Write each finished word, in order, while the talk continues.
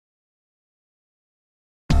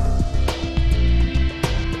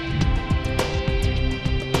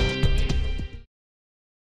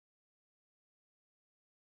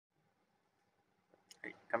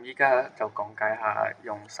咁依家就講解下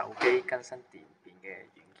用手機更新電變嘅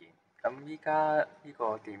軟件。咁依家呢個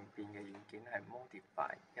電變嘅軟件係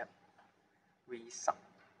Modify 1V10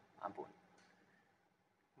版本。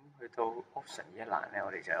咁去到 Option 呢一欄咧，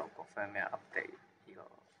我哋就有個 firmware update 呢個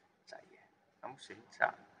掣嘅。咁選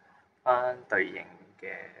擇翻對應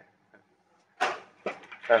嘅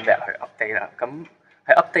firmware去 update 啦。咁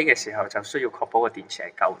喺 update 嘅時候就需要確保個電池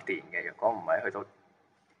係夠電嘅。如果唔係去到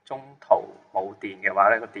中途冇電嘅話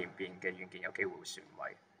咧，個電變嘅軟件有機會會損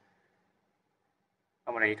毀。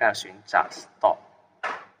咁我哋而家選擇 Stop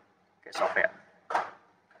嘅 software。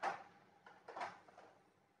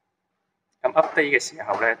咁 update 嘅時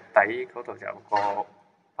候咧，底嗰度就有個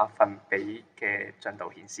百分比嘅進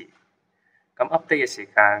度顯示。咁 update 嘅時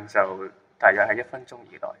間就大約係1分鐘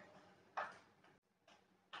以內。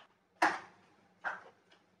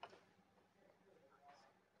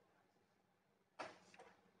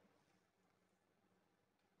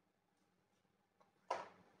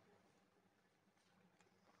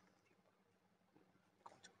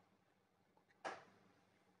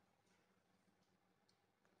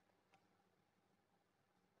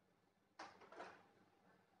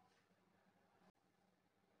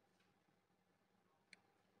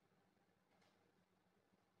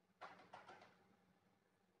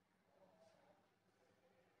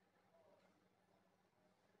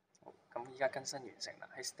咁依家更新完成啦，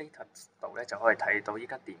喺 status 度咧就可以睇到依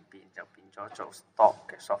家電變就變咗做 Stock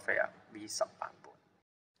嘅 software V10版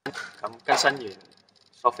本。咁更新完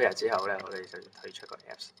software 之後咧，我哋就要退出個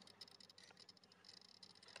Apps，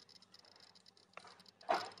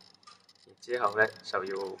 然之後咧就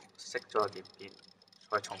要熄咗個電變，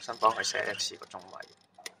再重新幫佢 set 一次個鐘位。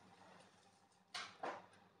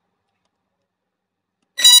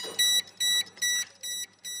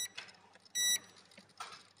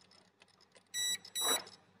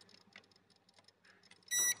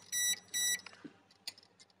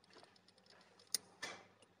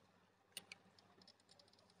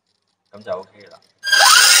咁就 OK 啦。